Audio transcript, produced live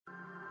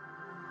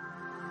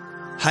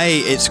Hey,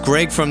 it's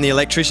Greg from the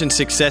Electrician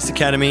Success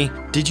Academy.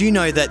 Did you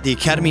know that the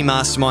Academy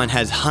Mastermind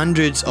has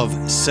hundreds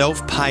of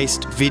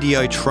self-paced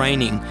video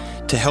training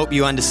to help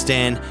you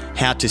understand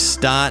how to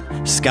start,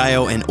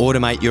 scale, and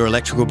automate your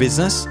electrical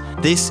business?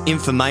 This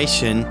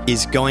information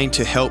is going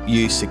to help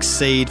you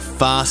succeed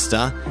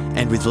faster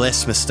and with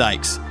less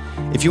mistakes.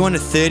 If you want a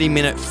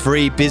 30-minute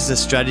free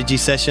business strategy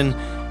session,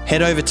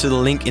 head over to the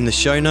link in the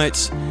show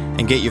notes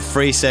and get your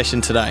free session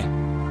today.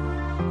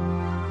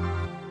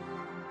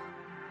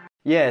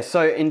 Yeah,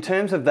 so in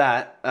terms of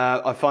that,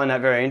 I find that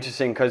very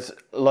interesting because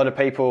a lot of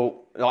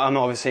people, I'm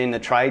obviously in the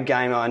trade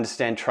game, I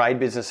understand trade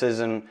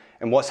businesses and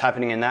what's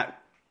happening in that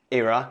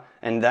era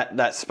and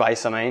that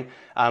space, and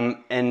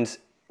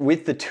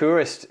with the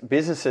tourist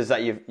businesses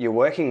that you're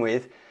working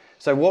with,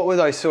 so what were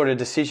those sort of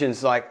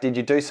decisions like? Did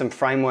you do some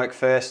framework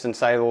first and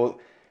say, well,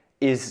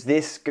 if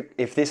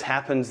this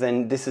happens,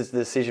 then this is the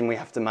decision we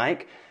have to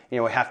make? You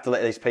know, we have to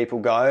let these people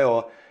go,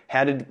 or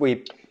how did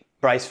we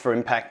brace for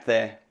impact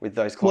there with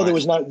those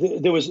clients? Well,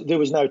 there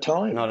was no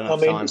time. Not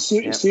enough time.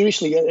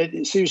 Seriously,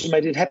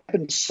 mate, it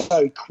happened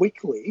so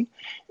quickly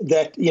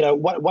that, you know,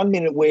 one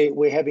minute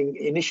we're having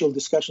initial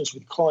discussions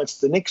with clients,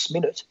 the next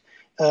minute,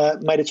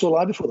 mate, it's all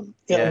over for them.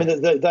 Yeah. I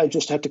mean, they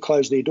just have to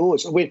close their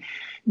doors.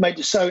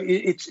 Mate, so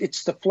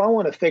it's the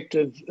flow-on effect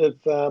of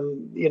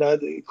you know,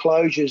 the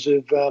closures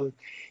of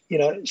you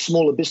know,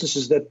 smaller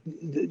businesses not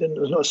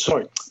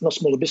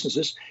smaller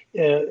businesses,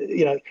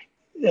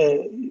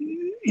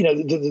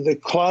 the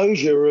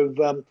closure of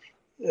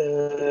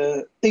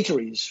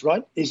eateries,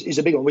 right, is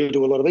a big one. We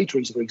do a lot of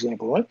eateries, for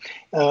example, right?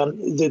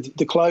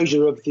 The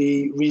closure of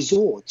the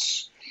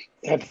resorts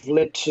have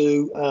led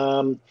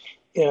to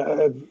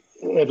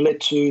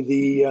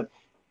the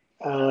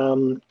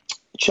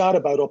charter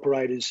boat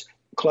operators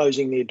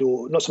closing their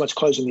door. Not so much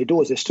closing their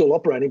doors; they're still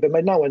operating, but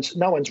mate, no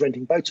one's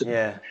renting boats.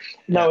 One,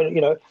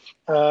 you know,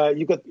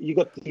 you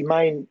got the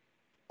main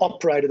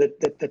operator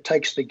that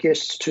takes the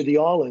guests to the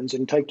islands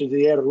and take to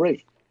the outer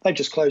reef. They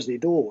just close their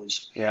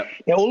doors. Yeah.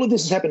 Now, all of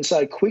this has happened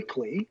so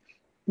quickly,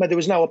 but there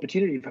was no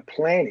opportunity for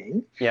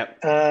planning. Yeah.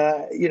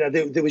 You know,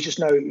 there was just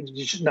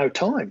no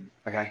time.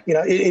 Okay. You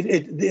know,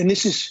 and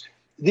this is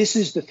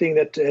the thing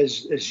that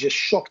has just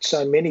shocked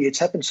so many. It's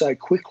happened so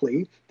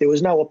quickly. There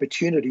was no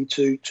opportunity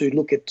to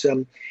look at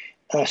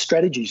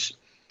strategies.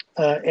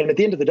 And at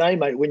the end of the day,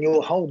 mate, when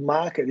your whole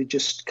market, it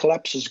just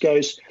collapses,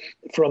 goes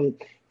from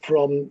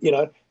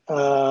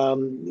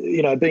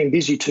being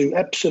busy to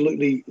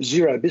absolutely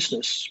zero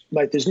business,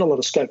 mate, there's not a lot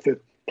of scope for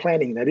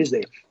planning that, is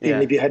there? Yeah.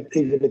 Even if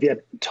you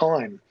had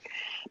time.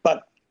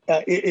 But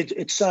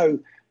it's so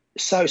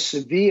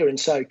severe and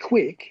so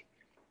quick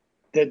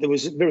that there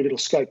was very little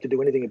scope to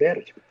do anything about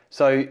it.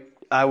 So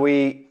are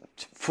we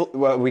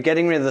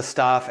getting rid of the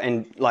staff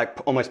and like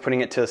almost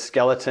putting it to a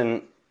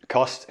skeleton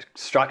cost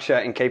structure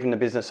and keeping the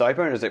business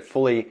open, or is it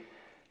fully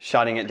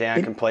shutting it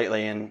down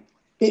completely in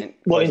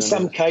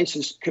some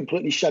cases,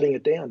 completely shutting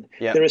it down.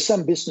 Yep. There are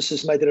some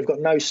businesses, mate, that have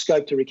got no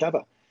scope to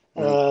recover.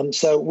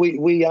 So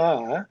we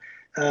are.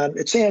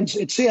 It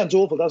sounds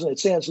awful, doesn't it? It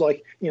sounds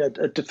like, you know,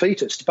 a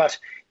defeatist. But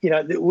you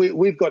know,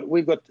 we've got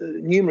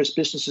numerous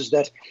businesses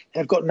that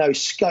have got no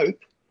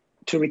scope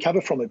to recover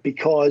from it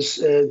because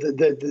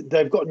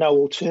they've got no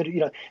alternative.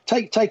 You know,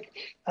 take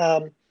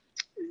a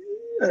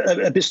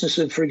business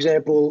of, for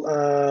example.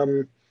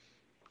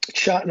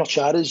 Not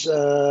charters,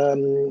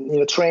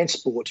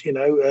 transport,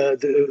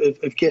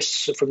 of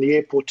guests from the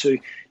airport to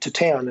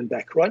town and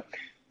back, right?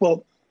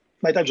 Well,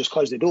 mate, they've just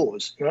closed their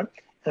doors, right?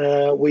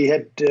 We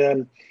had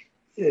those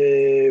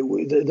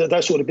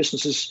sort of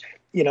businesses,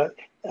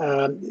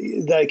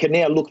 they can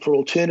now look for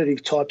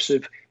alternative types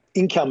of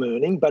income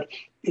earning, but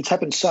it's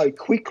happened so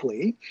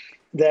quickly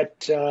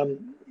that,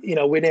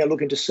 we're now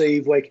looking to see,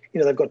 like,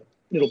 they've got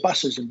little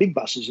buses and big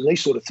buses and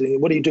these sort of things.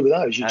 What do you do with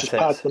those? You just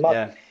park them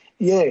up.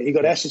 Yeah, you've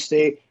got assets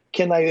there.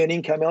 Can they earn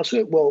income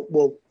elsewhere?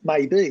 Well,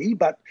 maybe,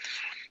 but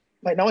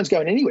mate, no one's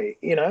going anywhere,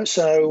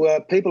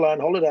 So people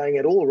aren't holidaying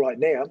at all right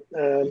now,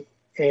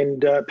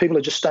 and people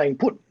are just staying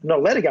put, not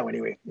allowed to go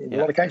anywhere in a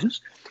lot of cases.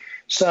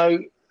 So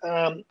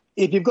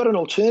if you've got an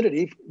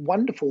alternative,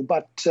 wonderful.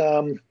 But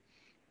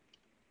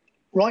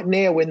right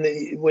now, when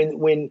there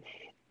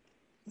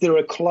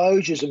are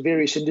closures of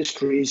various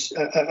industries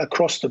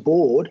across the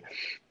board,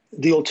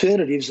 the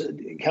alternatives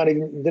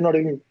they're not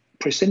even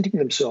presenting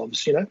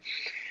themselves,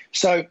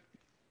 So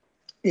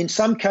in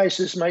some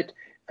cases, mate,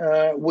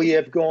 we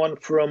have gone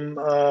from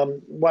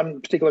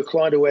one particular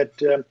client who had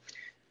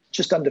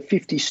just under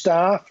 50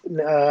 staff.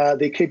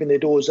 They're keeping their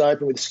doors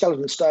open with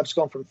skeleton staff's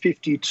gone from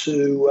 50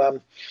 to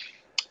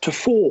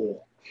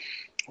 4,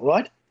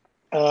 right?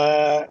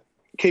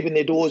 Keeping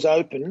their doors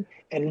open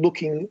and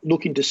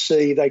looking to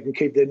see if they can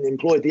keep them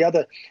employed. The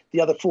other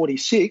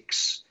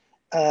 46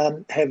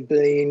 have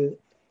been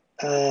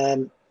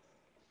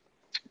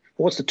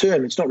what's the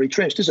term? It's not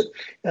retrenched, is it?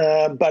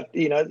 But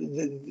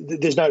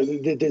there's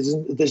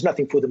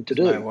nothing for them to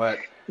do. No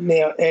work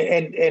now,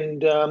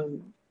 and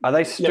are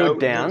they stood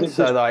down?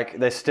 So like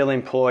they're still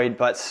employed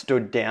but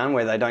stood down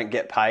where they don't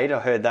get paid. I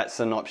heard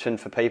that's an option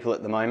for people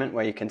at the moment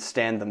where you can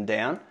stand them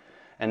down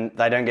and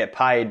they don't get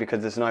paid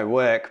because there's no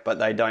work, but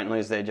they don't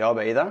lose their job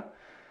either?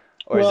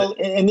 Or well,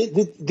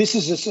 this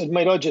is,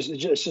 mate, I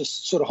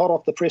just sort of hot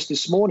off the press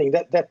this morning,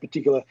 that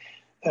particular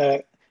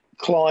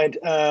client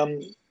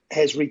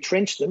has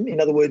retrenched them.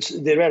 In other words,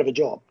 they're out of a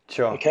job.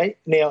 Sure. Okay.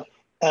 Now,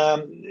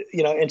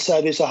 and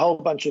so there's a whole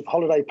bunch of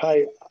holiday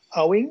pay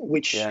owing,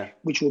 which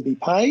will be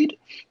paid,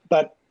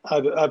 but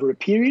over a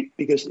period,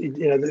 because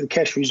the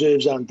cash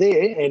reserves aren't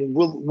there, and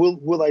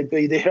will they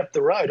be there up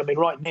the road? I mean,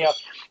 right now,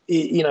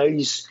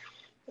 he's,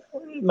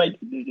 mate,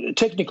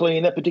 technically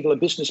in that particular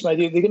business, mate,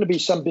 there are going to be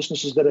some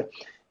businesses that are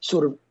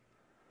sort of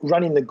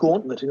running the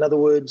gauntlet. In other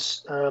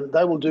words,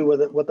 they will do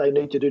what they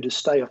need to do to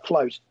stay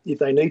afloat if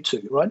they need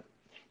to, right?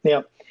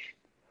 Now,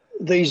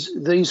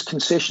 these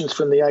concessions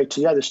from the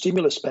ATO, the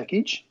stimulus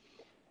package,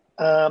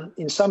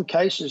 in some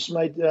cases,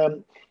 mate,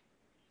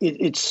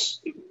 it's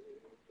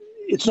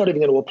not even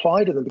going to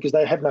apply to them because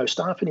they have no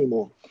staff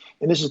anymore.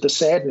 And this is the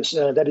sadness.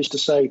 That is to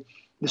say,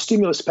 the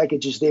stimulus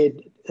package is there.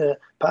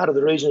 Part of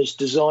the reason is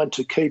designed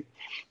to keep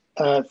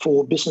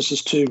for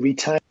businesses to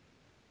retain.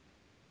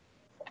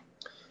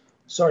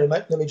 Sorry,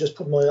 mate. Let me just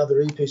put my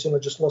other earpiece in. I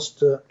just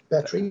lost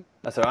battery.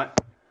 That's all right.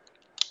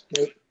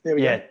 There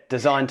we go.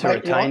 Designed to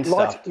retain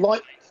stuff.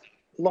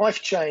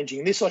 Life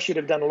changing. This I should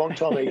have done a long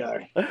time ago.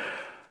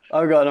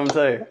 I've got them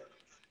too.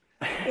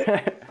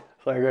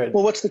 So good.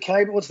 Well, what's the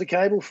cable? What's the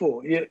cable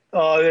for? You're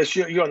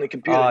on the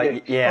computer.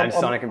 I'm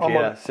just on a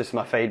computer. It's just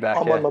my feedback.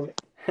 I'm on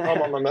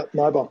my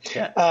mobile.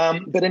 Yeah.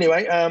 But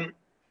anyway,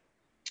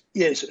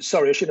 yes.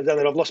 Sorry, I shouldn't have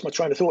done that. I've lost my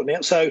train of thought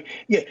now. So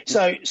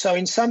So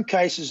in some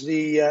cases,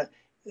 the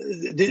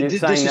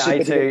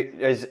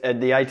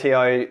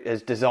ATO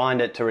has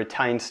designed it to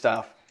retain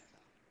staff.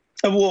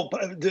 Well,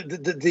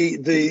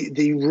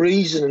 the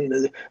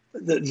reason,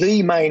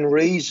 the main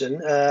reason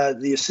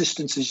the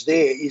assistance is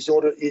there is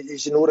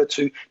in order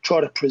to try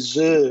to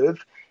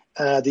preserve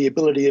the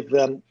ability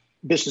of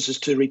businesses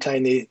to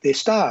retain their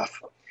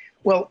staff.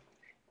 Well,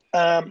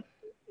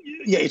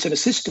 it's an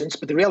assistance,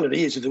 but the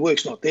reality is if the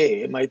work's not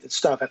there, mate, the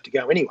staff have to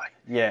go anyway.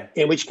 Yeah.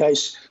 In which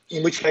case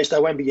they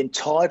won't be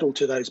entitled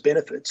to those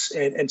benefits,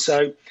 and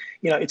so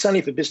it's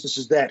only for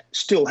businesses that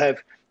still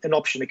have an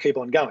option to keep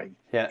on going.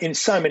 Yeah. In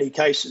so many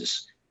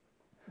cases,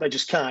 they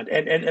just can't.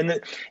 And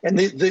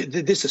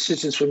this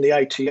assistance from the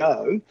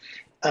ATO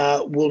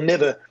will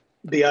never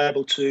be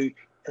able to,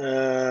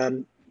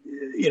 turn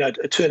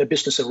a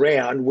business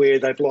around where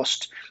they've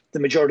lost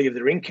the majority of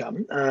their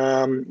income.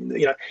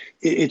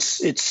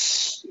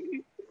 It's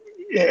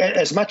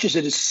as much as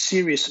it is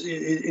serious,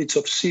 it's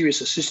of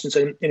serious assistance,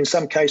 and in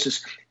some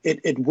cases,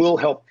 it will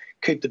help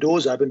keep the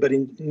doors open, but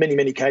in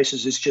many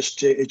cases, it's just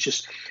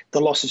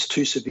the loss is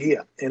too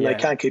severe, and they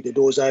can't keep their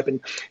doors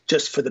open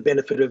just for the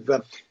benefit of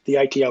the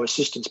ATO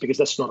assistance, because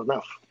that's not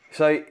enough.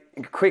 So,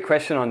 quick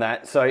question on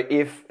that. So,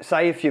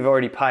 if you've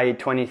already paid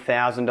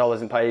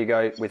 $20,000 in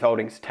pay-as-you-go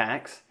withholdings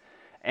tax,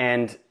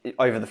 and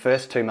over the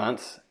first 2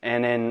 months,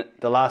 and then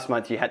the last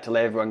month you had to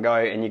let everyone go,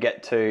 and you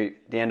get to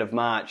the end of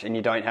March and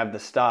you don't have the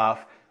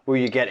staff, will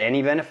you get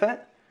any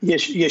benefit?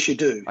 Yes, you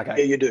do. Okay.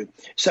 Yeah, you do.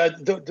 So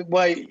the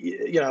way,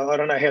 I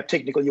don't know how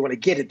technical you want to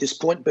get at this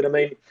point, but I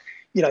mean,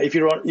 if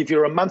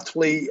you're a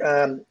monthly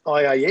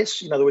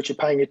IAS, in other words, you're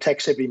paying your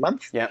tax every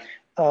month. Yeah.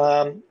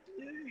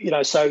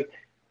 So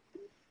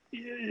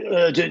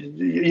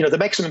the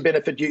maximum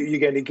benefit you're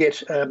going to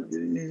get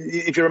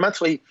if you're a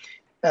monthly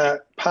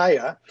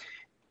payer,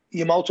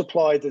 you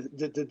multiply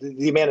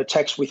the amount of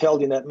tax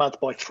withheld in that month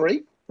by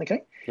 3.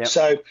 Okay. Yep.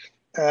 So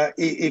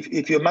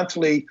if your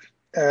monthly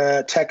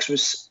tax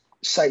was,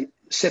 say,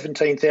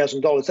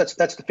 $17,000,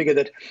 that's the figure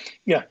that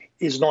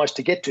is nice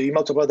to get to. You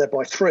multiply that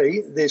by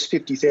 3, there's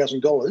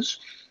 $50,000.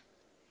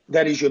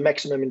 That is your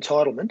maximum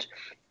entitlement,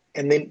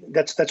 and then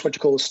that's what you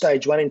call a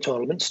stage 1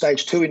 entitlement.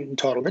 Stage 2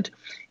 entitlement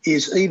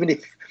is even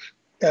if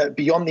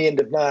beyond the end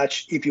of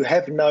March, if you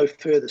have no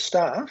further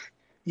staff,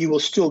 you will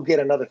still get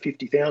another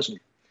 $50,000.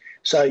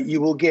 So you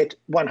will get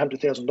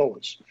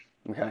 $100,000.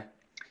 Okay.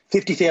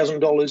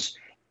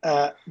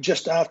 $50,000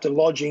 just after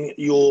lodging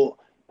your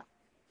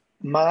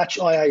March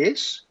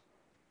IAS,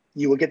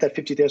 you will get that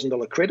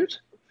 $50,000 credit.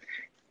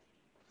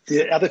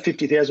 The other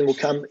 $50,000 will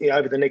come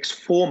over the next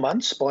 4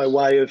 months by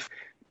way of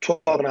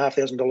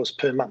 $12,500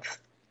 per month,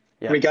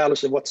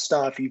 regardless of what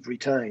staff you've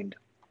retained.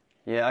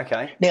 Yeah.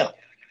 Okay. Now,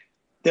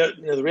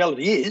 the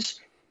reality is,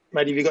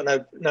 maybe if you've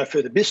got no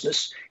further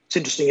business, it's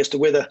interesting as to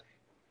whether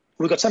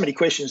we've got so many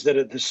questions that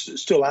are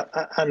still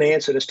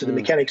unanswered as to the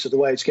mechanics of the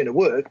way it's going to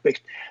work. But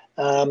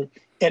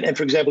and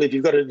for example, if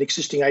you've got an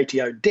existing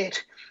ATO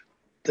debt,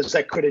 does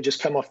that credit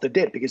just come off the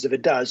debt? Because if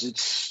it does,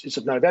 it's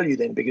of no value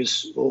then,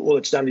 because all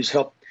it's done is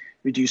help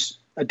reduce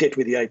a debt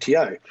with the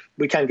ATO.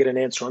 We can't get an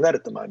answer on that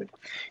at the moment.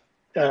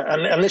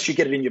 Unless you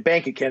get it in your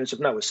bank account, it's of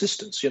no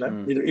assistance.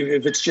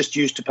 If it's just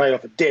used to pay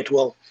off a debt,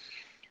 well,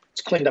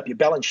 it's cleaned up your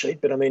balance sheet.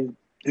 But I mean,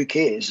 who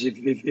cares if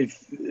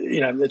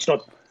it's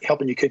not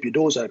helping you keep your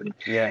doors open?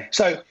 Yeah.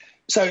 So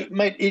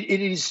mate,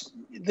 it is,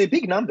 they're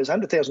big numbers.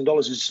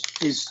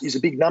 $100,000 is a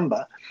big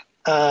number.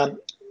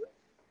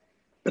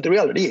 But the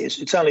reality is,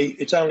 it's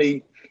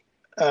only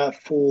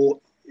for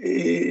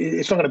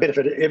it's not going to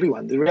benefit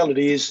everyone. The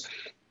reality is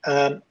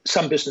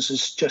some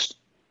businesses just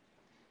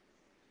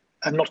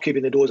are not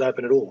keeping their doors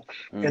open at all,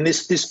 and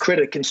this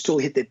credit can still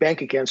hit their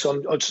bank account.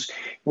 So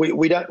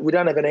we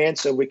don't have an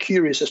answer. We're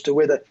curious as to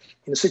whether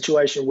in a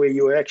situation where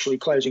you are actually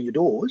closing your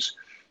doors,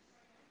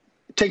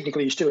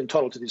 technically you're still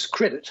entitled to this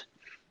credit,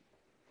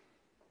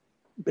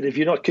 but if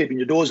you're not keeping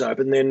your doors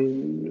open,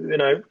 then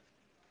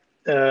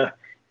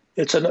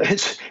it's a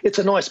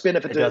nice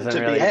benefit to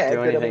really be had.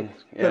 do anything.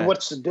 But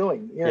what's it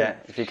doing? Yeah,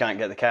 if you can't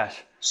get the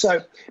cash.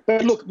 So,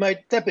 but look, mate.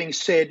 That being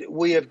said,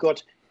 we have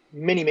got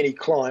many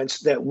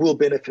clients that will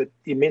benefit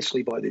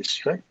immensely by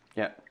this.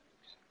 Yeah.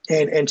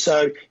 And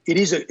so it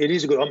is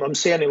a good. I'm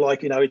sounding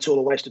like it's all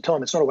a waste of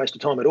time. It's not a waste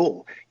of time at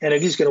all, and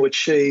it is going to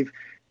achieve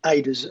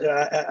a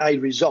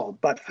result.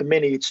 But for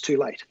many, it's too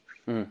late.